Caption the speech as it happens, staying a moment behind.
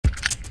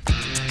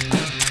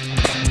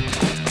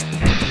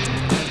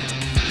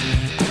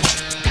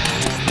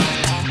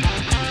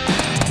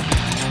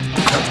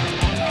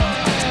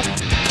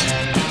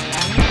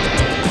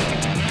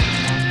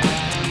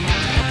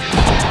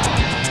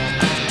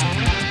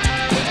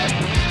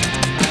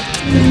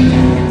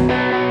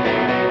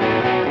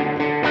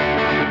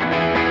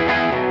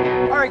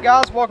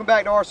guys, welcome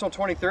back to Arsenal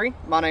 23.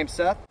 My name's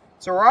Seth.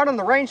 So we're out on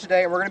the range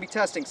today and we're going to be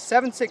testing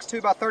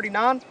 7.62 by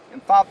 39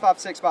 and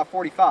 5.56 by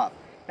 45.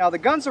 Now the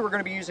guns that we're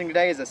going to be using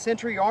today is a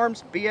Century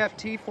Arms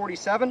BFT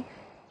 47,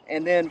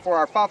 and then for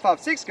our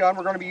 5.56 gun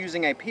we're going to be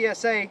using a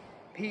PSA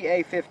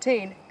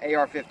PA-15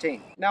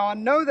 AR-15. Now I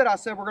know that I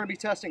said we're going to be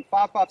testing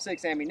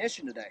 5.56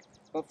 ammunition today,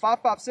 but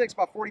 5.56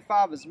 by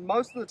 45 is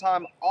most of the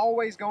time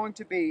always going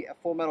to be a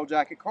full metal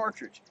jacket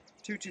cartridge.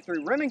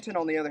 223 Remington,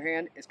 on the other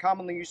hand, is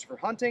commonly used for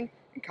hunting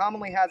and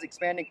commonly has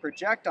expanding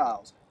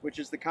projectiles, which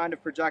is the kind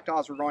of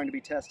projectiles we're going to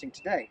be testing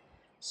today.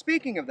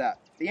 Speaking of that,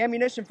 the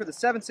ammunition for the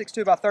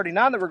 7.62 by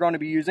 39 that we're going to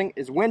be using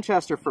is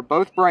Winchester for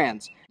both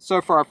brands. So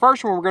for our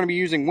first one, we're going to be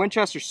using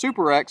Winchester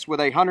Super-X with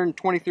a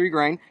 123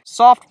 grain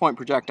soft point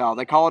projectile.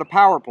 They call it a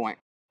power point.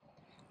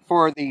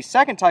 For the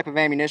second type of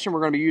ammunition, we're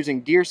going to be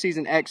using Deer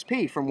Season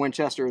XP from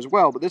Winchester as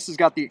well, but this has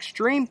got the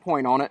extreme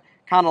point on it,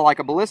 kind of like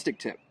a ballistic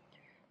tip.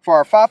 For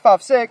our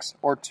 5.56,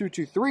 or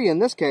 223 in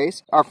this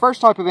case, our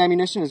first type of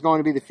ammunition is going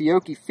to be the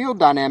Fiocchi Field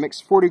Dynamics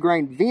 40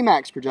 grain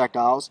V-Max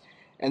projectiles,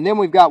 and then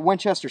we've got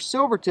Winchester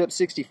Silvertips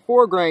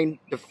 64 grain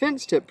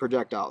defense tip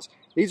projectiles.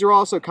 These are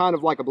also kind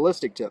of like a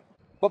ballistic tip.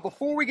 But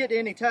before we get to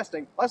any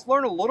testing, let's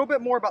learn a little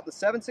bit more about the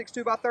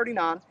 7.62 by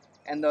 39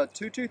 and the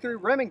 223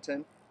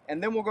 Remington,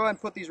 and then we'll go ahead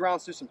and put these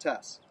rounds through some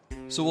tests.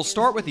 So we'll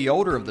start with the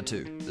older of the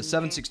two, the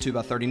 7.62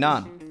 by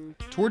 39.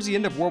 Towards the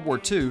end of World War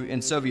II in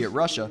Soviet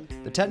Russia,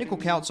 the Technical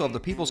Council of the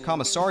People's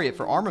Commissariat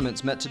for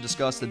Armaments met to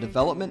discuss the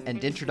development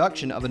and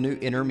introduction of a new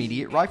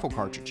intermediate rifle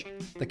cartridge.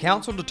 The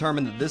council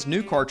determined that this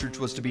new cartridge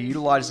was to be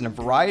utilized in a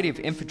variety of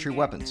infantry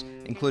weapons,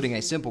 including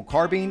a simple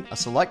carbine, a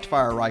select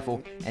fire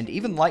rifle, and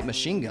even light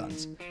machine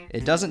guns.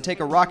 It doesn't take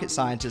a rocket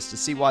scientist to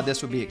see why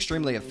this would be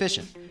extremely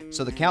efficient,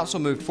 so the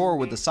council moved forward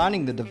with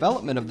assigning the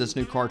development of this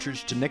new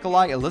cartridge to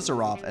Nikolai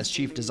Elizarov as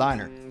chief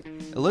designer.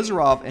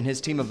 Elizarov and his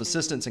team of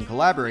assistants and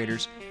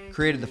collaborators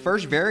created the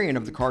first variant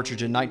of the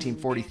cartridge in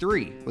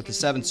 1943 with the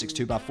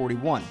 7.62 by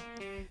 41.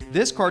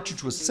 This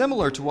cartridge was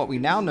similar to what we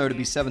now know to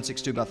be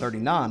 7.62 by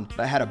 39,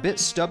 but had a bit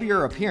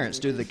stubbier appearance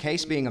due to the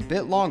case being a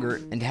bit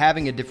longer and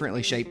having a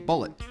differently shaped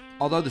bullet.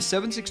 Although the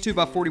 7.62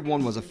 by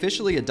 41 was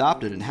officially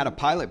adopted and had a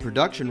pilot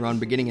production run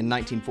beginning in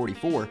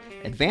 1944,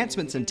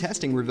 advancements in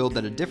testing revealed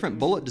that a different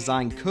bullet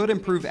design could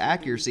improve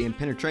accuracy and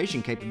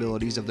penetration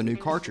capabilities of the new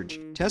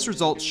cartridge. Test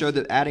results showed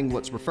that adding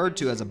what's referred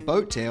to as a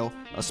boat tail,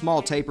 a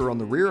small taper on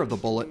the rear of the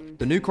bullet,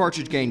 the new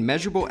cartridge gained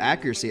measurable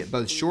accuracy at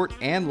both short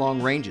and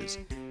long ranges.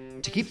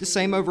 To keep the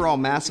same overall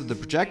mass of the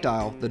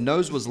projectile, the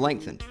nose was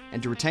lengthened,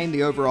 and to retain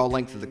the overall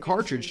length of the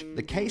cartridge,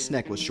 the case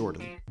neck was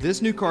shortened.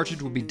 This new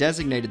cartridge will be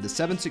designated the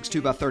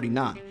 7.62 by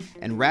 39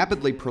 and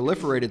rapidly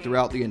proliferated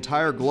throughout the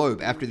entire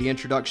globe after the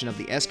introduction of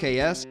the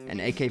SKS and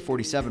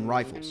AK-47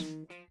 rifles.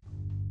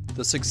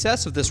 The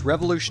success of this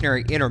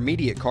revolutionary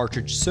intermediate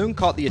cartridge soon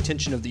caught the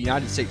attention of the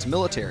United States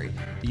military.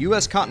 The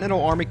U.S.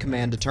 Continental Army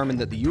Command determined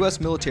that the U.S.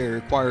 military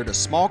required a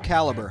small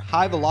caliber,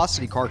 high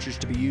velocity cartridge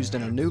to be used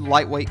in a new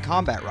lightweight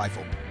combat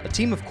rifle. A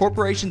team of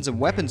corporations and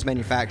weapons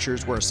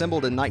manufacturers were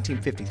assembled in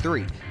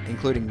 1953,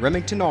 including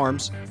Remington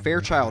Arms,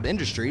 Fairchild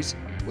Industries,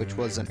 which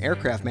was an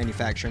aircraft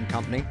manufacturing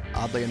company,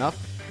 oddly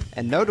enough,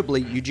 and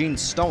notably Eugene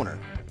Stoner.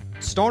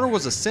 Stoner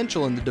was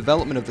essential in the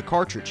development of the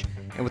cartridge,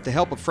 and with the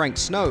help of Frank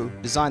Snow,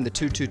 designed the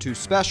 222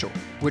 Special,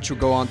 which would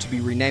go on to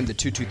be renamed the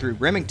 223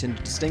 Remington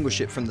to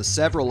distinguish it from the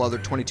several other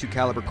 .22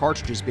 caliber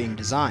cartridges being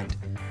designed.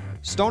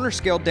 Stoner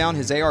scaled down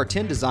his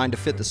AR-10 design to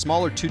fit the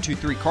smaller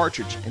 223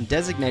 cartridge and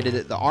designated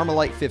it the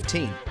Armalite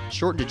 15,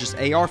 shortened to just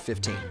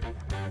AR-15.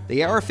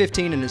 The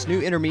AR-15 and its new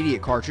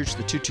intermediate cartridge,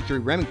 the 223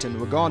 Remington,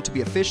 would go on to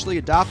be officially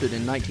adopted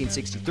in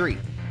 1963,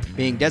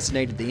 being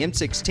designated the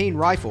M16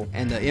 rifle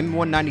and the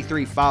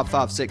M193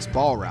 5.56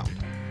 ball round.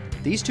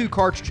 These two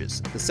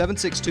cartridges, the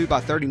 7.62 by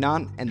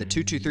 39 and the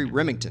 223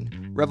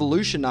 Remington,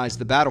 revolutionized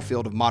the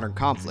battlefield of modern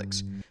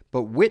conflicts.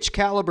 But which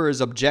caliber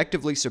is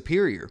objectively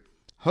superior?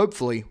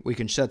 Hopefully, we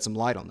can shed some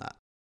light on that.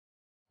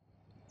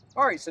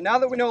 Alright, so now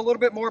that we know a little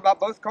bit more about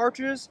both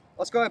cartridges,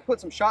 let's go ahead and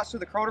put some shots through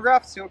the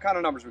chronograph and see what kind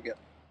of numbers we get.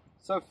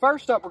 So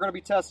first up, we're going to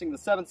be testing the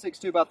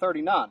 7.62 by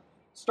 39,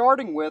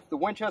 starting with the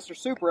Winchester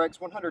Super-X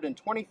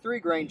 123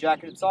 grain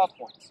jacketed soft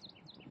points.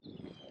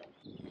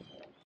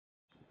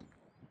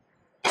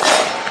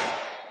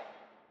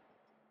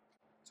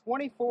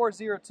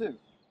 .2402.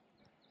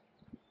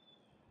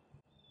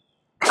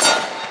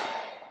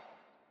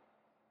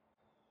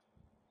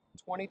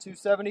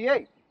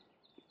 2278.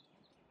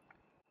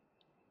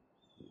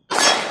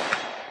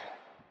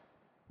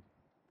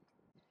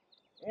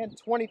 And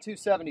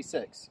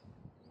 2276.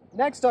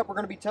 Next up, we're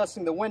going to be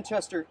testing the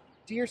Winchester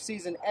Deer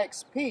Season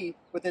XP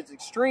with its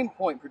extreme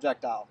point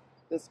projectile.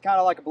 This is kind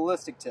of like a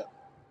ballistic tip.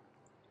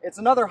 It's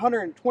another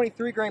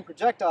 123 grain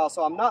projectile,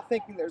 so I'm not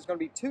thinking there's going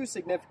to be too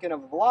significant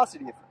of a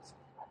velocity difference.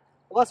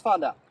 But let's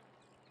find out.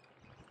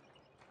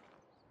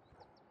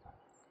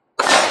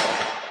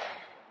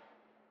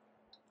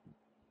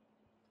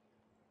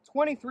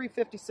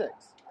 .2356.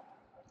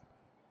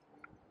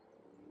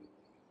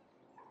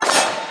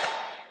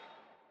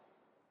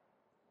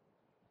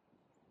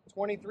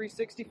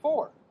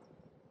 2364.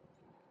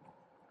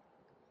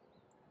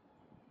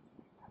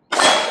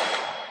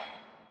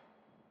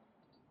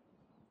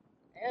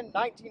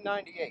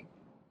 1998.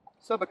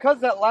 So because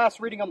that last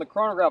reading on the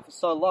chronograph was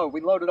so low, we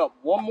loaded up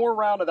one more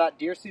round of that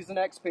Deer Season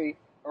XP, and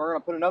we're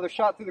going to put another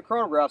shot through the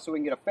chronograph so we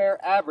can get a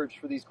fair average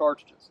for these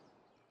cartridges.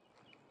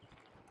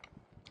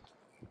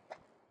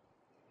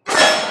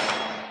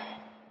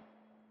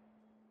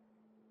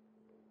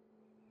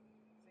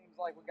 Seems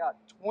like we got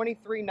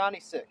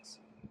 2396.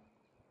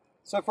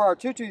 So for our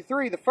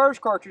 223, the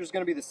first cartridge is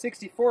going to be the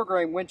 64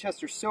 grain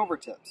Winchester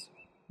Silvertips.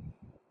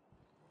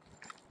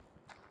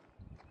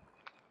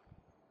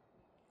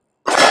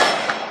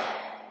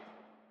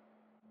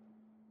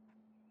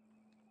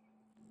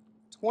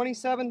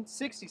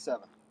 $27.67.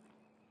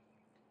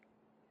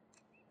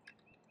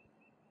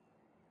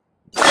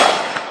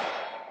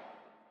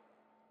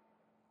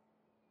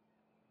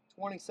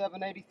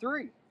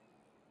 $27.83.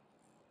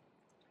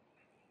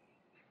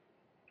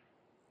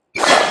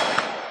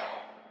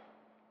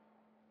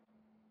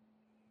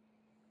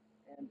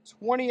 And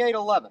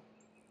 $28.11.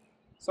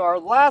 So our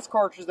last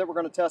cartridge that we're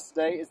going to test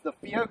today is the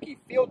Fiocchi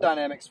Field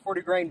Dynamics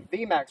 40 grain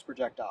V-Max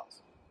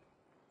projectiles.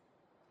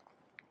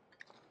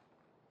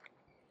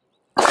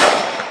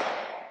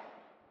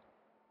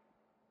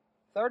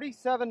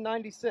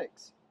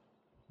 $37.96.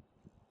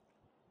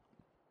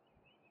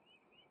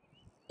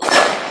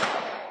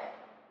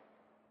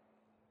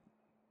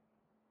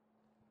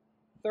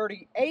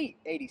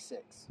 $38.86.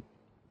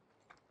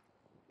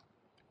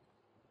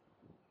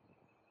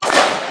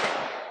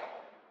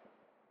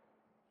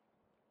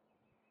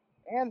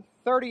 And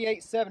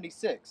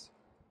 $38.76.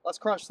 Let's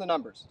crunch the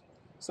numbers.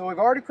 So we've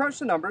already crunched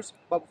the numbers,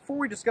 but before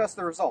we discuss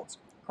the results,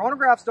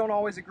 chronographs don't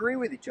always agree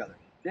with each other.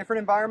 Different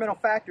environmental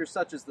factors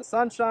such as the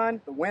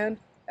sunshine, the wind,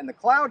 and the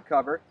cloud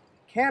cover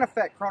can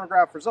affect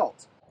chronograph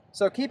results.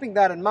 So keeping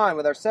that in mind,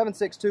 with our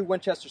 7.62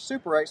 Winchester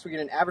Super-X, we get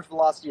an average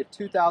velocity of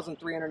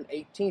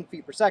 2,318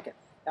 feet per second.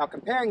 Now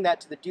comparing that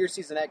to the Deer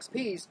Season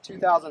XP's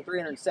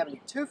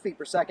 2,372 feet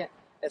per second,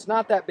 it's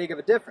not that big of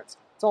a difference.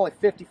 It's only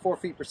 54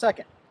 feet per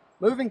second.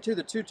 Moving to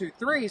the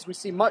 223s, we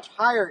see much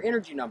higher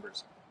energy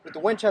numbers, with the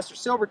Winchester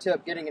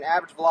Silvertip getting an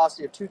average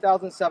velocity of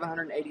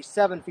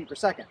 2,787 feet per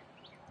second.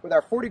 With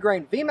our 40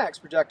 grain V-Max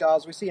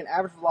projectiles, we see an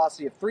average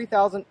velocity of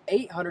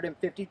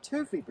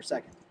 3,852 feet per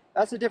second.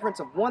 That's a difference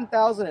of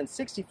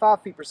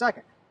 1,065 feet per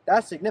second.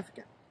 That's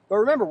significant. But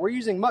remember, we're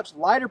using much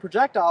lighter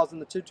projectiles in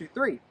the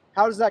 223.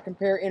 How does that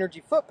compare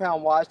energy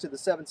foot-pound wise to the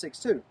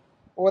 7.62?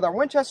 Well, with our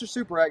Winchester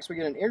Super-X, we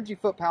get an energy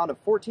foot-pound of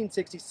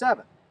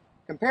 1467.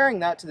 Comparing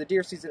that to the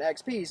Deer Season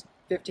XP's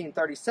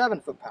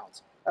 1537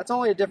 foot-pounds. That's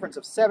only a difference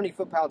of 70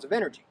 foot-pounds of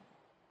energy.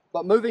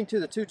 But moving to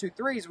the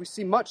 223s, we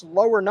see much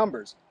lower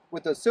numbers,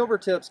 with the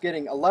Silvertips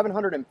getting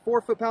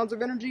 1,104 foot-pounds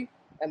of energy,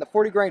 and the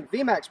 40 grain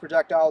V-Max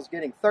projectiles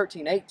getting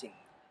 1,318.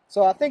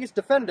 So I think it's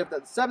definitive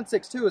that the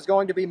 7.62 is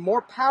going to be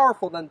more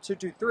powerful than the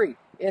 223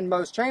 in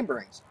most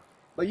chamberings.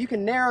 But you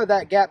can narrow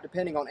that gap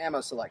depending on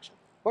ammo selection.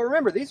 But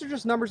remember, these are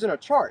just numbers in a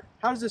chart.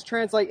 How does this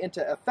translate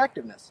into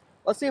effectiveness?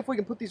 Let's see if we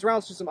can put these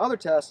rounds through some other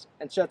tests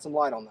and shed some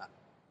light on that.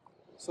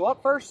 So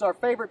up first is our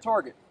favorite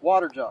target,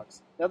 water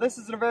jugs. Now this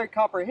isn't a very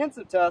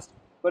comprehensive test,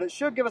 but it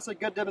should give us a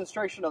good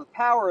demonstration of the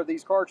power of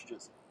these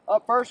cartridges.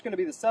 Up first going to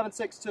be the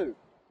 7.62.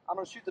 I'm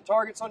going to shoot the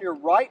targets on your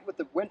right with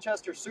the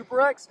Winchester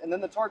Super-X, and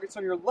then the targets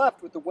on your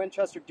left with the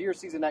Winchester Deer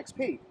Season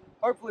XP.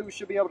 Hopefully we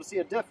should be able to see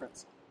a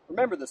difference.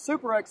 Remember, the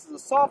Super-X is a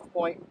soft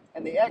point,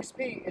 and the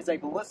XP is a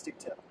ballistic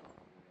tip.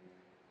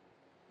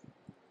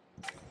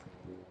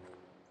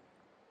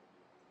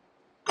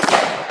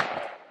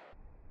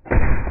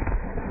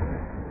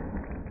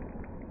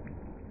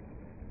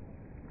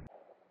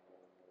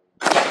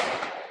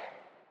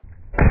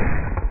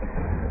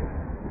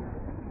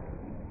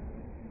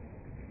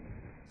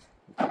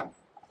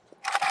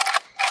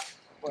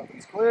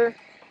 Weapons clear.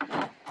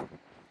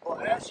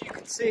 Well, as you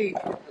can see,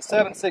 the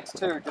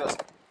 7.62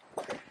 just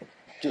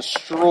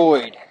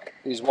destroyed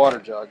these water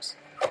jugs.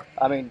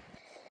 I mean,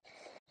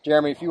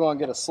 Jeremy, if you want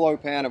to get a slow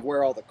pan of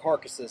where all the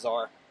carcasses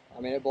are, I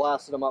mean, it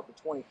blasted them up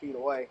to 20 feet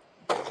away.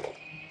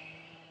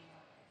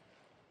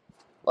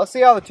 Let's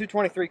see how the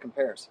 223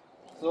 compares.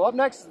 So up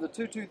next is the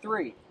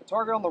 223. The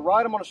target on the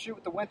right I'm going to shoot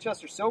with the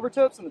Winchester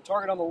Silvertips, and the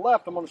target on the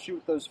left I'm going to shoot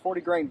with those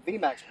 40 grain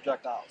V-Max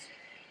projectiles.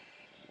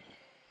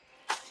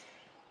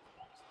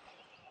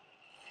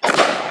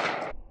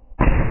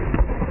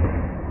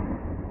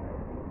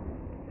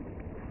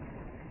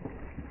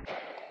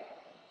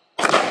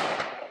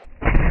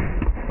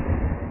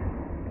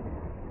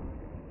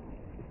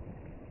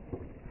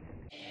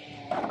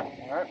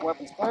 Alright,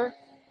 weapons clear.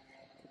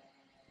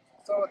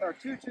 So with our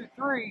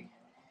 223,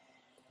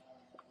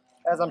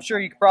 as I'm sure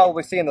you can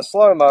probably see in the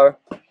slow-mo,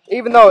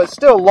 even though it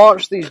still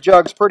launched these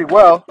jugs pretty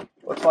well,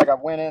 looks like I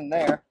went in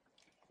there,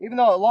 even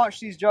though it launched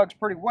these jugs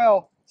pretty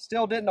well,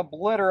 still didn't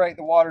obliterate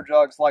the water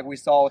jugs like we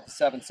saw with the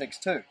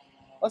 7.62.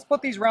 Let's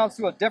put these rounds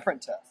through a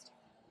different test.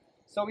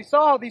 So we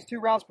saw how these two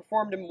rounds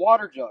performed in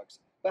water jugs,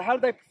 but how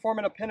did they perform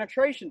in a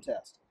penetration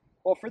test?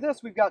 Well, for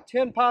this we've got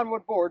 10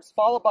 pinewood boards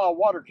followed by a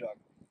water jug.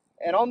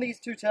 And on these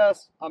two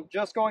tests, I'm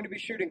just going to be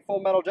shooting full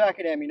metal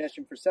jacket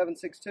ammunition for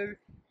 7.62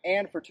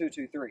 and for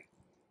 223.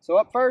 So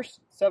up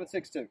first,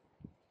 7.62.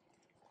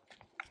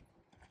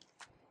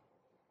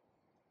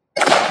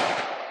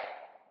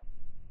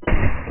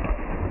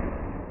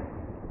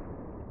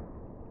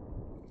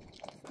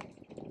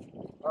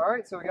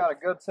 Alright, so we got a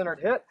good centered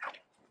hit.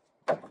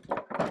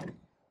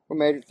 We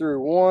made it through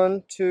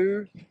 1,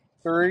 2,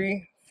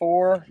 3,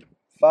 4,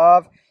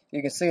 5.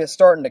 You can see it's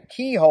starting to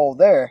keyhole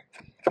there.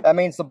 That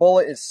means the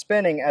bullet is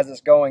spinning as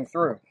it's going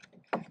through.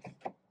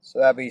 So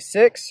that'd be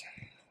 6.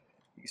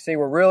 You can see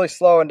we're really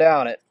slowing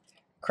down. It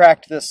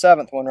cracked this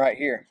 7th one right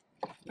here.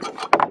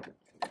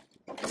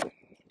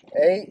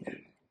 8,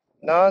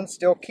 9,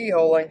 still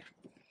keyholing.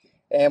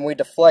 And we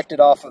deflected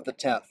off of the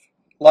 10th.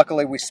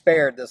 Luckily, we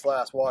spared this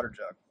last water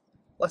jug.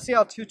 Let's see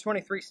how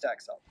 223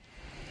 stacks up.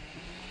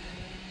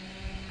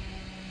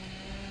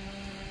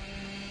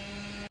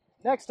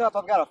 Next up,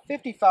 I've got a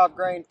 55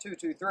 grain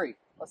 223.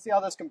 Let's see how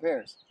this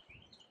compares.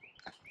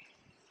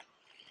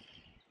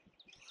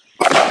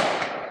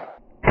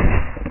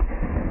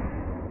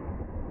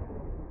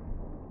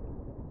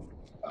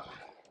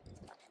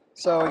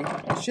 So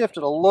we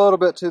shifted a little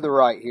bit to the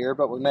right here,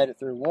 but we made it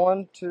through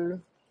 1, 2,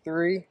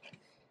 3.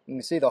 You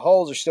can see the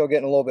holes are still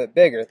getting a little bit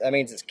bigger. That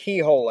means it's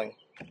keyholing,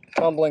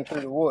 tumbling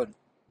through the wood.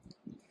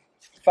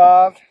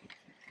 5,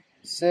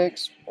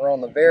 6, we're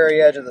on the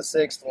very edge of the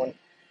 6th one.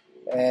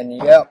 And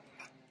yep,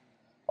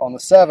 on the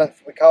 7th,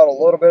 we caught a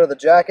little bit of the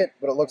jacket,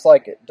 but it looks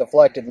like it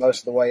deflected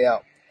most of the way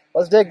out.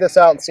 Let's dig this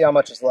out and see how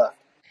much is left.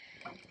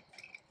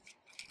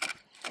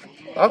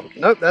 Oh,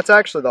 nope, that's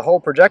actually the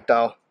whole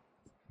projectile.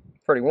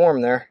 Pretty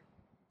warm there.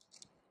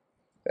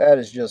 That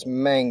is just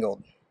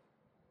mangled.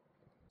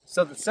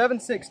 So the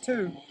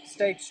 7.62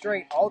 stayed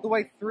straight all the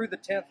way through the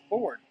 10th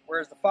board,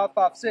 whereas the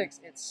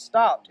 5.56, it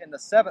stopped in the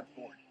 7th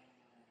board.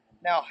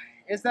 Now,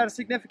 is that a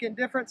significant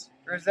difference,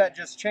 or is that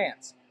just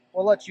chance?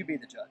 We'll let you be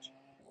the judge.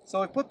 So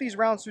we put these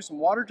rounds through some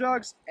water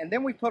jugs, and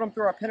then we put them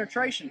through our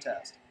penetration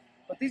test.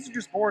 But these are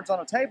just boards on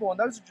a table, and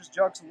those are just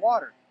jugs of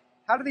water.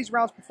 How do these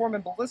rounds perform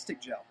in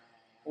ballistic gel?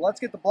 Well, let's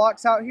get the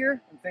blocks out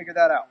here and figure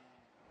that out.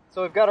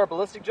 So we've got our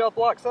ballistic gel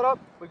block set up.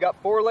 We've got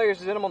 4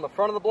 layers in them on the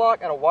front of the block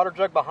and a water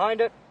jug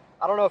behind it.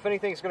 I don't know if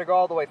anything's going to go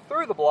all the way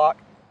through the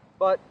block,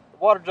 but the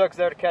water jug's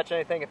there to catch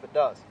anything if it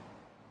does.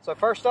 So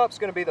first up is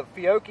going to be the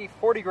Fiocchi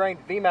 40 grain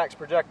V-Max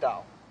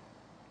projectile.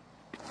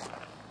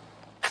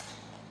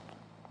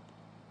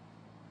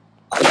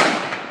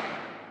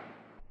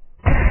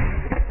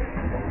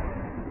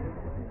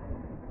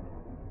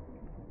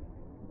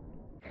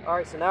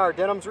 Alright, so now our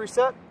denim's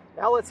reset.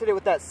 Now let's hit it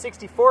with that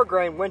 64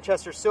 grain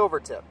Winchester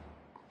Silvertip.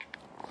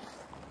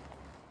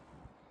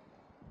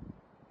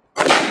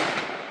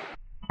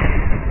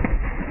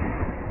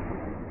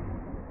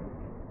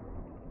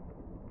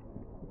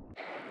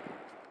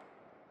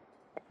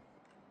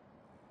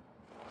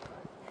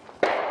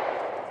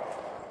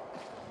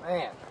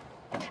 Man.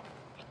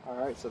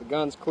 Alright, so the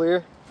gun's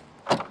clear.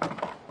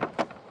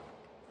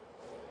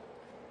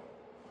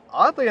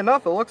 Oddly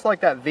enough, it looks like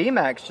that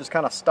V-Max just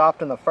kind of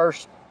stopped in the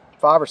first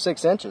 5 or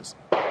 6 inches.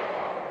 It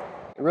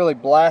really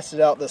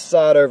blasted out this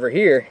side over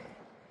here,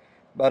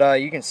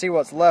 but you can see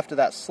what's left of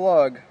that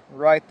slug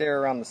right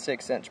there around the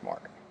 6-inch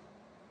mark.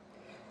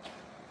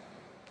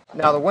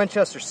 Now the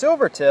Winchester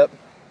Silvertip,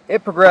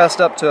 it progressed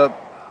up to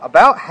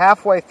about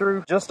halfway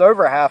through, just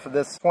over half of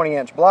this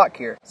 20-inch block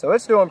here. So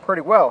it's doing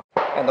pretty well.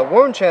 And the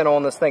wound channel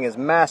on this thing is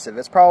massive.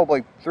 It's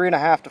probably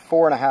 3.5 to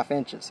 4.5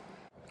 inches.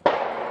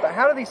 But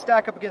how do these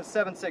stack up against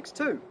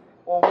 7.62?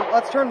 Well,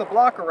 let's turn the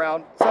block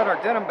around, set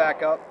our denim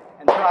back up,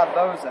 and try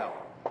those out.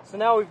 So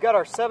now we've got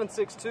our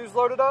 7.62s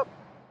loaded up.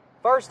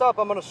 First up,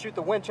 I'm going to shoot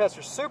the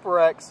Winchester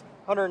Super-X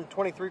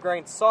 123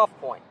 grain soft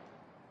point.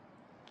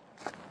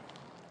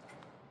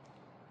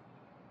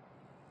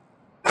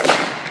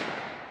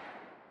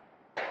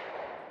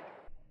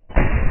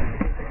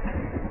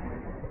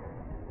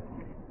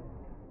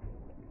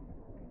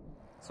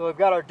 So we've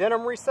got our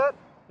denim reset.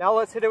 Now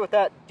let's hit it with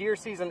that Deer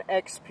Season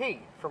XP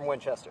from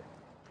Winchester.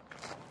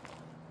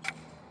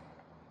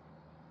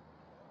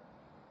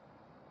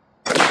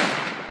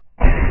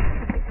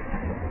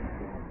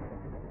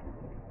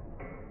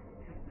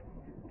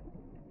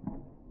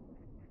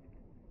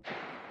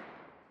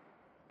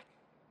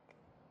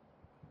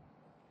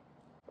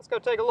 Let's go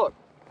take a look.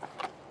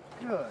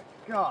 Good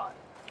God.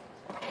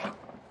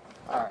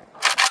 All right.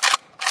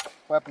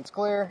 Weapon's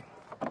clear.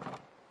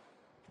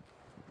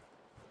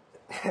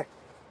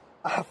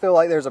 I feel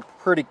like there's a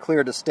pretty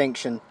clear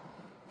distinction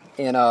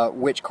in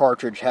which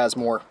cartridge has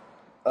more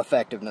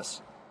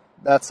effectiveness.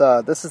 That's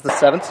this is the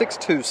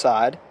 7.62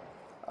 side.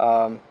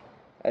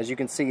 As you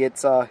can see,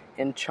 it's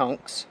in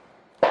chunks.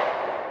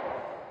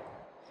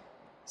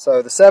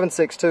 So the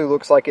 7.62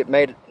 looks like it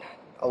made it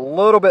a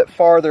little bit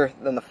farther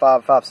than the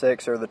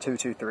 5.56 or the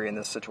 2.23 in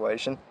this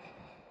situation.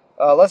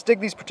 Let's dig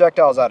these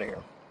projectiles out of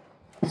here.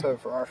 So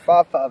for our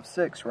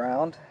 5.56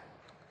 round,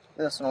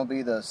 this one will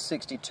be the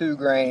 62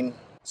 grain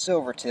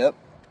Silvertip.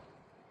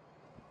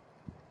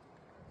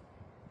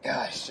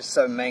 Gosh, it's just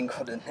so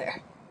mangled in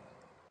there.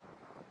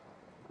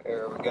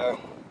 There we go.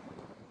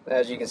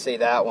 As you can see,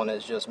 that one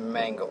is just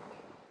mangled.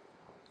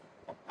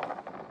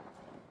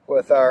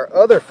 With our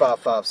other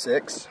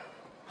 5.56,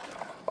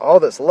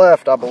 all that's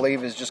left, I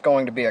believe, is just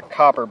going to be a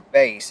copper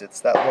base. It's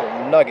that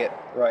little nugget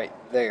right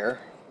there.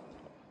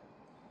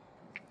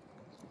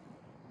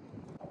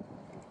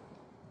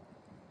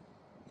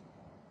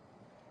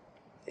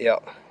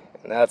 Yep,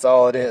 and that's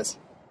all it is.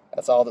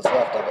 That's all that's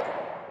left of it.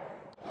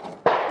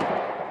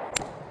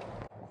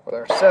 With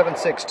our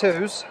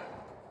 7.62s,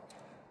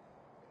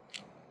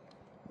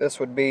 this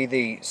would be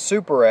the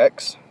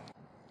Super-X.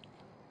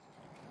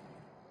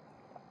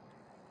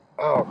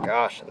 Oh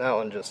gosh, that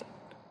one just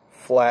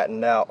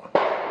flattened out.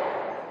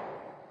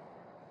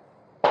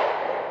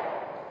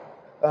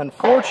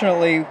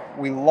 Unfortunately,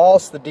 we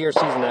lost the Deer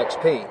Season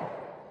XP,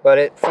 but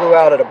it flew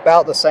out at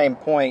about the same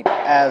point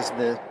as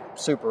the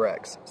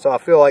Super-X, so I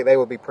feel like they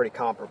would be pretty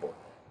comparable.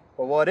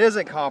 But what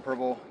isn't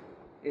comparable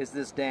is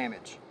this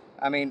damage.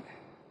 I mean,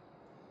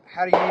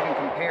 how do you even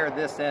compare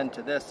this end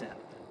to this end?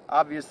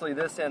 Obviously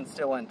this end's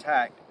still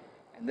intact,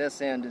 and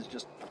this end is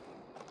just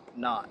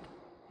not.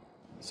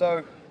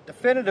 So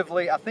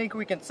definitively, I think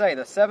we can say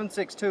the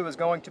 7.62 is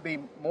going to be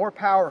more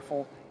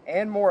powerful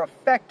and more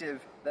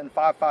effective than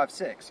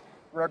 5.56,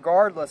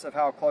 regardless of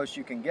how close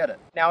you can get it.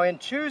 Now, in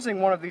choosing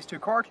one of these two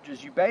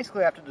cartridges, you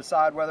basically have to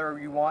decide whether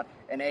you want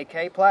an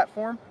AK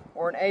platform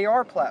or an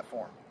AR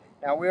platform.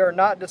 Now, we are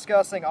not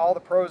discussing all the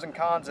pros and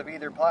cons of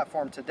either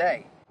platform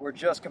today. We're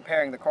just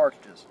comparing the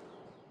cartridges.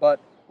 But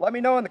let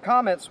me know in the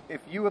comments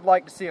if you would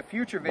like to see a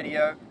future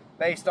video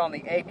based on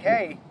the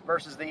AK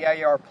versus the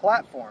AR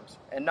platforms,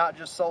 and not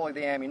just solely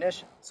the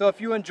ammunition. So if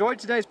you enjoyed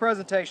today's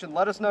presentation,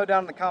 let us know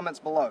down in the comments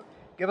below.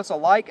 Give us a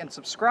like and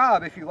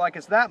subscribe if you like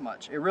us that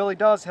much. It really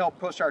does help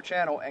push our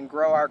channel and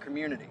grow our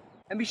community.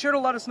 And be sure to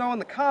let us know in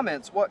the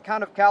comments what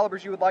kind of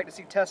calibers you would like to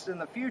see tested in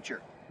the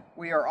future.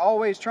 We are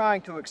always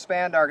trying to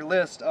expand our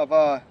list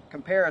of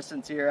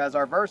comparisons here, as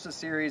our Versus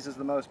series is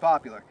the most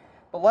popular.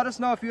 But let us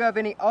know if you have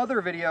any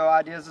other video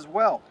ideas as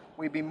well.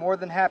 We'd be more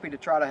than happy to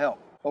try to help.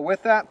 But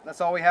with that,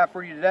 that's all we have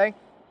for you today.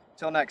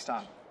 Till next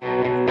time.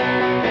 Man,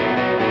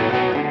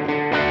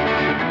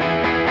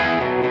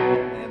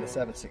 the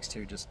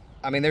 7.62 just,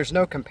 I mean, there's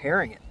no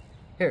comparing it.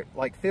 Here,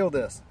 like, feel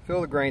this.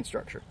 Feel the grain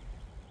structure.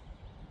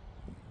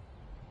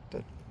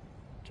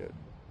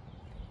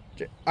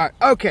 All right,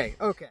 okay.